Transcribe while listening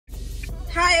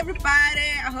Hi everybody,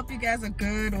 I hope you guys are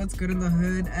good. What's good in the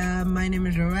hood? My name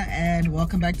is Roa and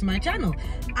welcome back to my channel.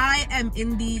 I am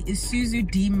in the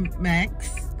Isuzu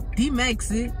D-Max I'm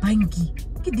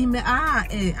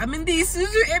in the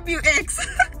Isuzu MU-X.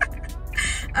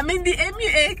 I'm in the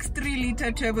MU-X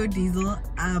 3-liter turbo diesel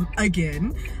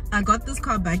again. I got this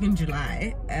car back in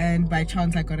July and by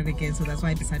chance I got it again, so that's why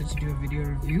I decided to do a video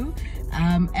review.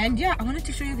 And yeah, I wanted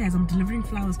to show you guys. I'm delivering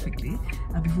flowers quickly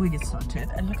before we get started,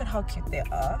 and look at how cute they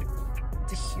are.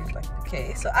 It's a huge like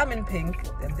bouquet. So I'm in pink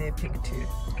and they're pink too.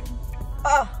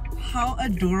 Oh, how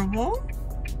adorable.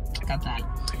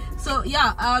 So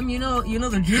yeah, you know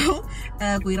the drill.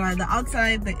 We are the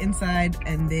outside, the inside,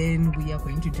 and then we are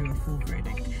going to do a full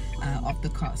verdict of the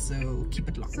car, so keep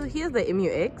it locked. So here's the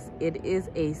MU-X. It is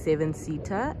a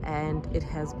 7-seater and it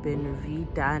has been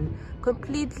redone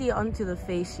completely onto the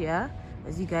fascia.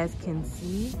 As you guys can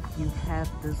see, you have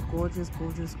this gorgeous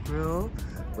grille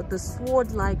with the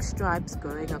sword-like stripes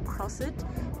going across it,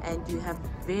 and you have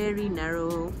very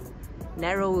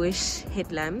narrowish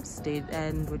headlamps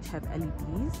and which have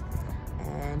LEDs,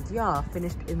 and yeah,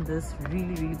 finished in this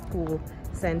really cool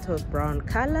Santos brown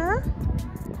color.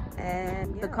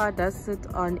 And the car does sit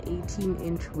on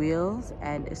 18-inch wheels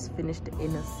and is finished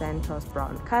in a Santos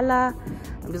brown color.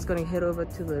 I'm just going to head over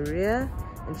to the rear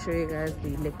and show you guys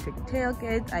the electric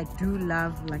tailgate. I do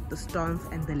love like the stance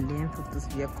and the length of this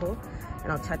vehicle,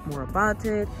 and I'll chat more about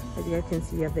it. As you guys can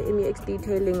see, you have the MU-X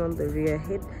detailing on the rear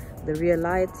head, the rear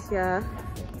lights here.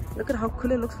 Look at how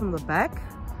cool it looks from the back.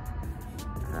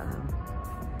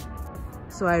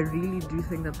 So I really do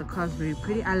think that the car is very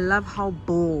pretty. I love how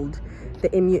bold the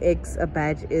MU-X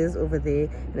badge is over there,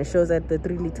 and it shows at the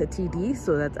 3-liter TD,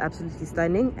 so that's absolutely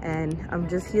stunning. And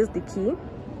here's the key.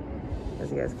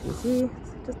 As you guys can see,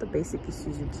 it's just a basic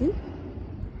Isuzu key,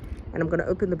 and I'm going to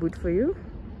open the boot for you.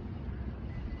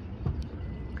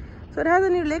 So it has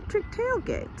an electric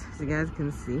tailgate. As you guys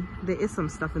can see, there is some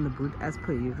stuff in the boot as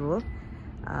per usual.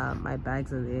 My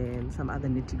bags are there and some other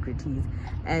nitty-gritties,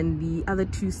 and the other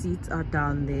 2 seats are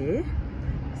down there.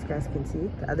 As you guys can see,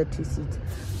 the other 2 seats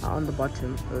are on the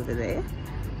bottom over there.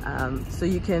 So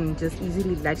you can just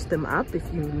easily latch them up if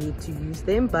you need to use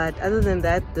them. But other than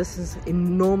that, this is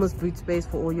enormous boot space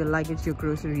for all your luggage, your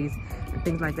groceries, and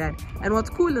things like that. And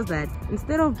what's cool is that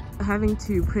instead of having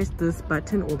to press this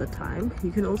button all the time,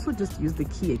 you can also just use the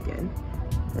key again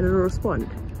and it'll respond.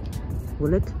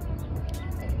 Will it?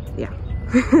 Yeah.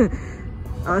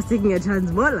 I was taking a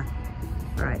chance. Voila.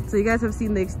 Alright, so you guys have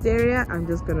seen the exterior. I'm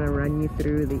just gonna run you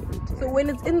through the interior. So when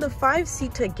it's in the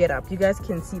 5-seater getup, you guys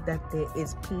can see that there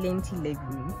is plenty leg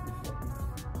room.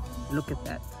 Look at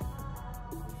that.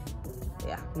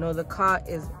 Yeah, no, the car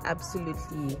is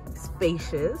absolutely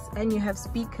spacious, and you have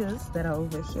speakers that are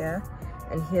over here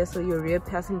and here, so your rear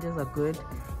passengers are good.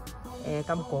 And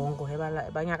the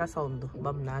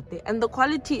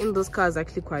quality in this car is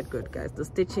actually quite good, guys. The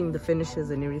stitching, the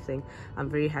finishes and everything, I'm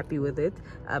very happy with it.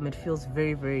 It feels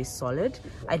very solid.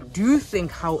 I do think,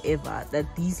 however,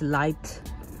 that these light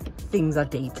things are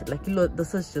dated. Like, you know,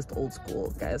 this is just old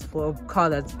school, guys. For a car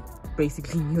that's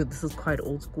basically new, this is quite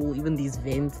old school. Even these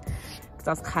vents,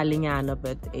 that's calling on a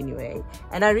bit anyway.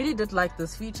 And I really did like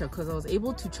this feature because I was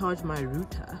able to charge my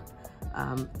router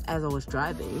as I was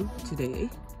driving today.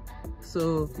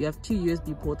 So you have 2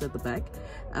 USB ports at the back.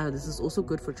 This is also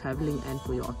good for traveling and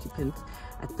for your occupant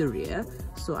at the rear.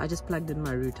 So I just plugged in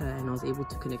my router and I was able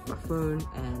to connect my phone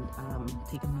and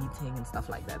take a meeting and stuff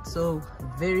like that. So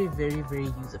very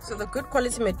usable. So the good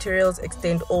quality materials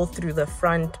extend all through the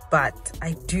front, but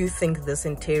I do think this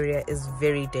interior is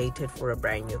very dated for a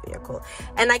brand new vehicle.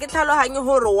 And I get why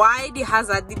the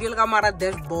hazard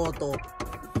dashboard.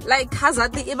 Like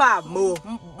hazard iba mo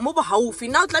haufi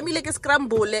now tlamile ke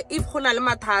scramble if khona le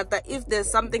mathata, if there's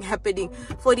something happening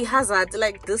for the hazard.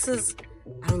 Like, this is,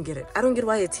 I don't get it. I don't get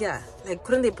why it's here. Like,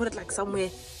 couldn't they put it like somewhere,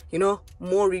 you know,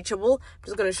 more reachable? I'm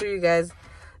just gonna show you guys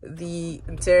the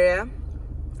interior.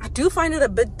 I do find it a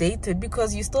bit dated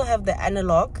because you still have the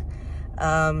analog,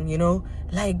 you know,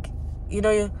 like, you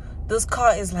know, this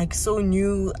car is like so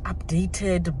new,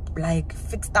 updated, like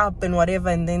fixed up and whatever,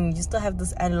 and then you still have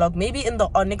this analog. Maybe in the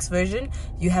Onyx version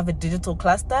you have a digital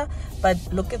cluster, but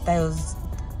look at those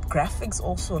graphics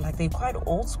also, like they're quite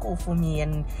old school for me.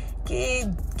 And but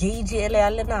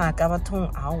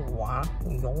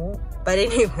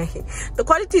anyway, the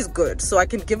quality is good, so I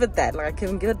can give it that. Like, I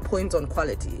can give it points on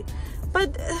quality,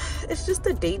 but it's just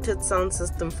a dated sound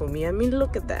system for me. I mean,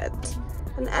 look at that.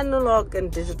 An analog and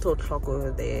digital clock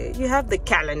over there. You have the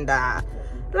calendar.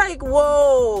 Like,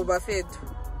 whoa, Buffett.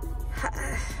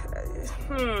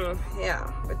 Yeah,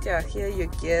 but yeah, here are your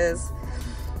gears.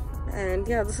 And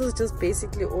yeah, this is just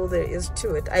basically all there is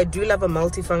to it. I do love a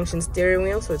multi-function steering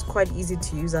wheel, so it's quite easy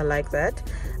to use. I like that.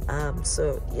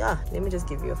 So yeah, let me just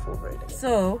give you a full verdict.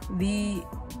 So the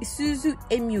Isuzu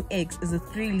MU-X is a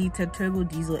 3-liter turbo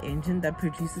diesel engine that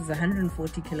produces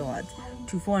 140 kilowatts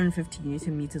to 450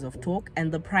 newton meters of torque,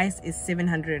 and the price is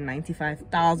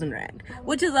 795,000 rand,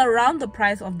 which is around the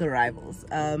price of the rivals.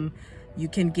 You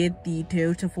can get the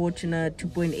Toyota Fortuner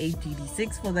 2.8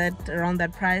 GD6 for that, around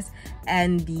that price,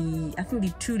 and I think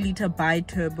the 2-liter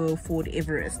bi-turbo Ford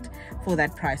Everest for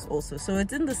that price also. So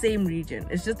it's in the same region.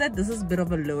 It's just that this is a bit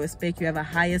of a lower spec. You have a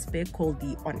higher spec called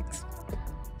the Onyx.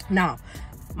 Now,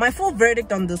 my full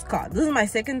verdict on this car. This is my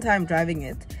second time driving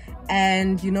it,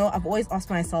 and you know, I've always asked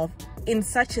myself, in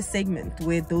such a segment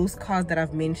where those cars that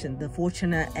I've mentioned, the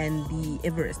Fortuner and the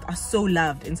Everest, are so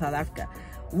loved in South Africa,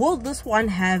 will this one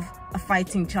have a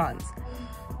fighting chance?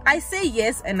 I say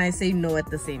yes and I say no at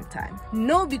the same time.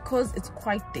 No, because it's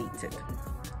quite dated,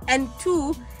 and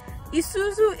 2,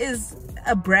 Isuzu is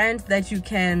a brand that you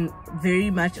can very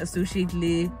much associate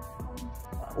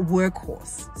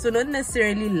workhorse, so not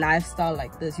necessarily lifestyle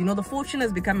like this. You know, the Fortuner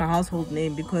has become a household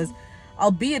name because,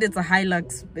 albeit it's a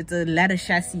Hilux, it's a ladder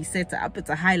chassis setup, it's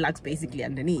a Hilux basically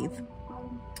underneath,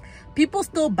 people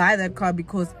still buy that car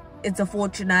because it's a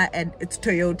Fortuner and it's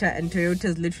Toyota, and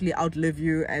Toyotas literally outlive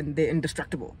you and they're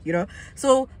indestructible, you know.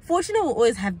 So Fortuner will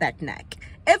always have that knack.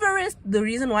 Everest, the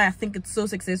reason why I think it's so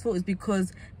successful is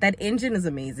because that engine is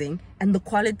amazing and the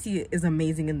quality is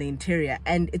amazing in the interior,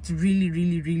 and it's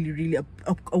really a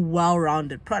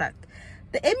well-rounded product.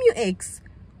 The MU-X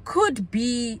could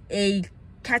be a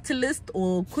catalyst,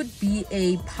 or could be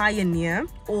a pioneer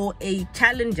or a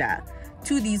challenger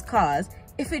to these cars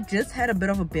if it just had a bit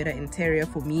of a better interior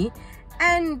for me,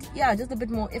 and yeah, just a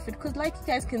bit more effort, because like you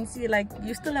guys can see, like,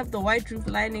 you still have the white roof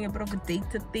lining, a bit of a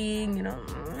dated thing, you know.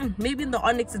 Maybe in the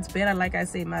Onyx it's better, like I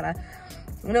say, Mara,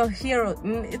 you know, here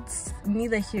it's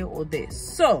neither here or there.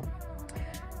 So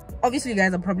obviously you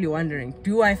guys are probably wondering,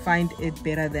 do I find it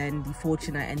better than the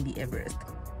Fortuner and the Everest?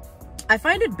 I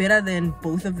find it better than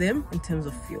both of them in terms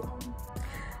of fuel.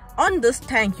 On this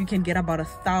tank you can get about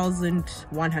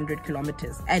 1,100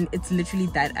 kilometers, and it's literally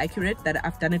that accurate that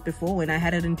I've done it before. When I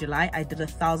had it in July, I did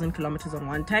 1,000 kilometers on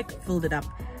one tank, filled it up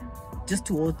just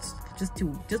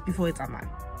before it's Aman,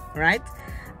 right?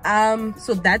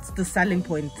 So that's the selling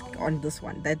point on this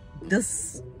one, that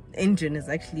this engine is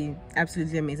actually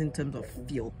absolutely amazing in terms of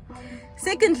fuel.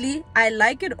 Secondly, I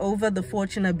like it over the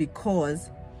Fortuner because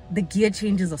the gear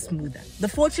changes are smoother. The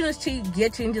Fortuner's gear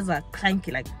changes are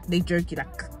clanky, like they jerky, like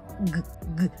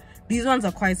these ones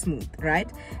are quite smooth,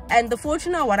 right? And the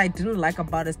Fortuner, what I didn't like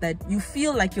about it is that you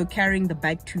feel like you're carrying the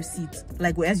back 2 seats,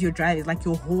 like as you're driving, like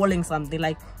you're hauling something,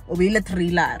 like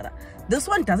this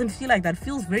one doesn't feel like that. It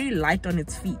feels very light on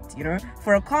its feet, you know.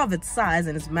 For a car of its size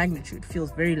and its magnitude, it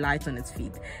feels very light on its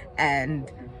feet.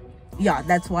 And yeah,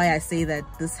 that's why I say that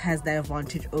this has the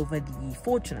advantage over the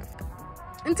Fortuner.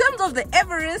 In terms of the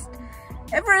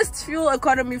Everest's fuel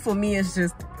economy for me is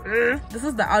just this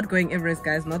is the outgoing Everest,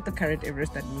 guys, not the current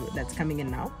Everest that's coming in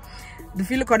now. The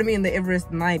fuel economy in the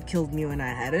Everest night killed me when I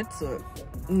had it, so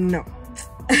no.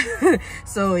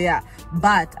 So yeah,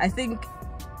 but I think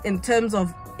in terms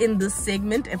of in this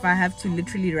segment, if I have to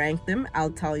literally rank them, I'll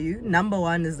tell you, number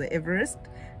 1 is the Everest,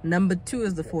 number 2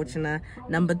 is the Fortuner,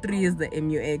 number 3 is the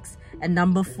MU-X, and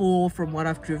number 4 from what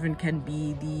I've driven can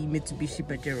be the Mitsubishi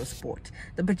Pajero Sport.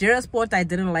 The Pajero Sport, I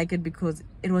didn't like it because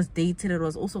it was dated, it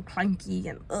was also clunky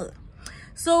and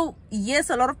So yes,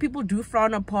 a lot of people do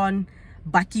frown upon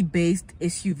bakkie based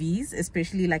SUVs,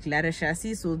 especially like ladder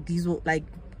chassis. So these will, like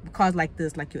cars like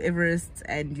this, like your Everests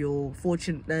and your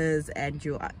Fortuners and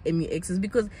your MU-Xs,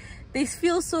 because they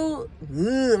feel so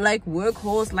like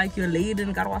workhorse, like your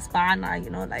Leyden, Garwaspana, you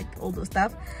know, like all those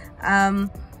stuff.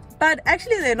 But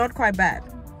actually they're not quite bad.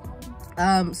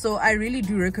 So I really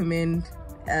do recommend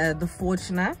the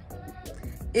Fortuner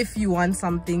if you want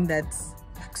something that's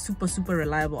like super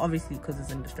reliable, obviously because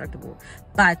it's indestructible.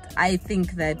 But I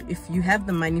think that if you have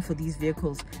the money for these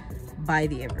vehicles, buy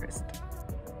the Everest.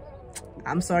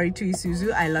 I'm sorry to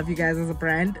Isuzu, I love you guys as a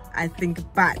brand, I think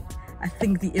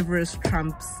the Everest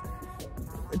trumps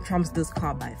this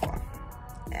car by far,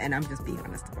 and I'm just being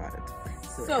honest about it.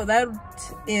 So that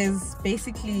is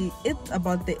basically it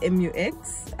about the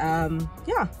MU-X.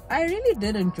 Yeah, I really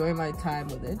did enjoy my time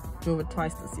with it. Drove it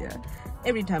twice this year.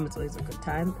 Every time it's always a good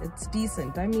time. It's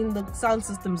decent. I mean, the sound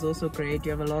system is also great. You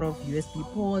have a lot of USB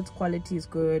ports, quality is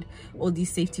good, all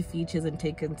these safety features and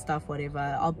tech and stuff,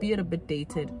 whatever. Albeit a bit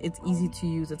dated, it's easy to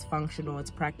use, it's functional, it's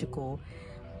practical.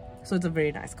 So it's a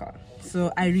very nice car.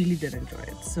 So I really did enjoy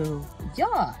it. So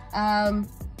yeah,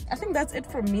 I think that's it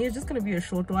from me. It's just gonna be a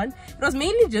short one. It was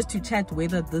mainly just to chat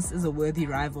whether this is a worthy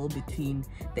rival between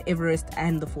the Everest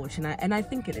and the Fortuner, and I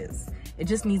think it is. It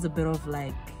just needs a bit of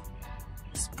like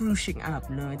sprucing up,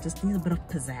 no? It just needs a bit of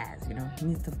pizzazz, you know? It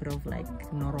needs a bit of like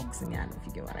noroxingan, if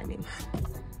you get what I mean.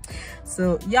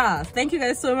 So yeah, thank you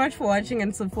guys so much for watching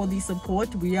and for the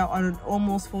support. We are on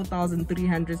almost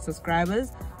 4,300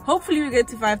 subscribers. Hopefully we get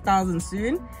to 5,000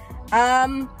 soon.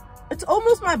 It's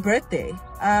almost my birthday.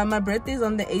 My birthday is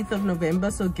on the 8th of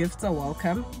November, so gifts are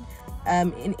welcome.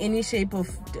 In any shape,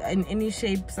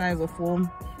 size or form.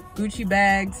 Gucci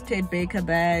bags, Ted Baker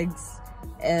bags,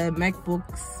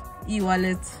 MacBooks,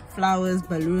 e-wallet, flowers,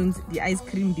 balloons, the ice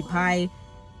cream, the pie,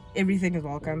 everything is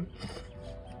welcome.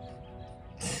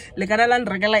 Like I don't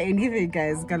regala anything,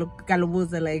 guys.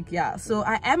 Like, yeah. So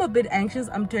I am a bit anxious.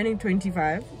 I'm turning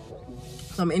 25,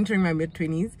 so I'm entering my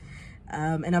mid-20s,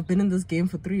 and I've been in this game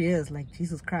for 3 years. Like,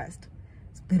 Jesus Christ,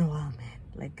 it's been a while, man.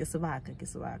 Like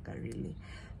kisawaka, really.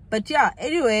 But yeah,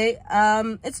 anyway,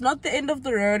 it's not the end of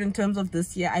the road in terms of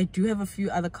this year. I do have a few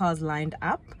other cars lined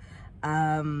up.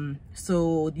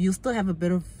 So you'll still have a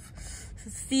bit of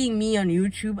seeing me on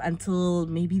YouTube until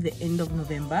maybe the end of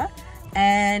November.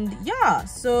 And yeah,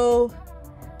 so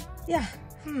yeah,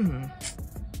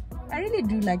 I really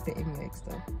do like the MU-X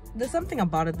though. There's something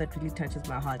about it that really touches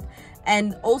my heart,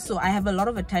 and also I have a lot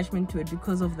of attachment to it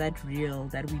because of that reel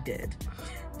that we did,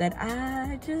 that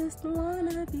I just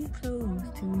wanna be close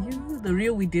to you. The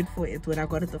reel we did for it when I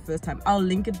got it the first time. I'll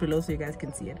link it below so you guys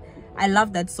can see it. I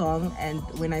love that song, and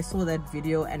when I saw that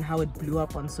video and how it blew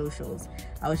up on socials,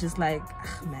 I was just like,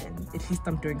 ah, man, at least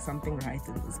I'm doing something right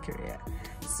in this career.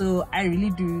 So I really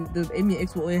do. The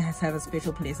MU-X will always have a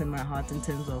special place in my heart in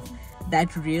terms of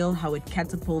that reel, how it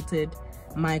catapulted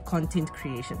my content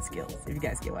creation skills, if you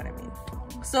guys get what I mean.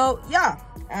 So yeah,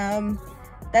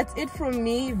 that's it from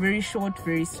me. Very short,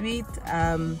 very sweet.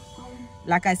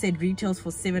 Like I said, retails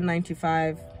for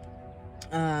 $795,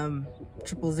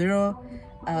 000.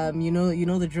 You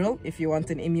know the drill. If you want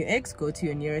an MU-X, go to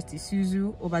your nearest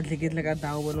Isuzu,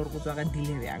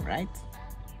 right?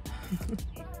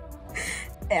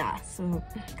 Yeah, so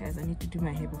guys, I need to do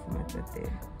my hair before my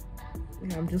birthday.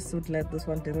 Yeah, I'm just so glad this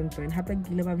one didn't burn. Happy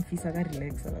gila ba mfisa ka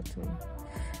relax a lot.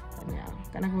 And yeah,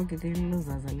 kana go get a little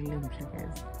zaza little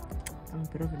guys. I'm a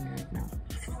bit of a nerd now.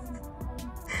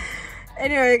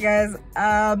 Anyway, guys,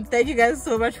 thank you guys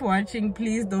so much for watching.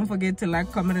 Please don't forget to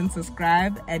like, comment, and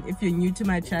subscribe. And if you're new to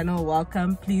my channel,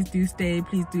 welcome. Please do stay.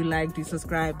 Please do like, do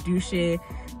subscribe, do share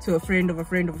to a friend of a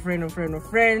friend of a friend of a friend of a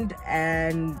friend.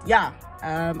 And yeah,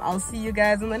 I'll see you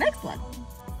guys in the next one.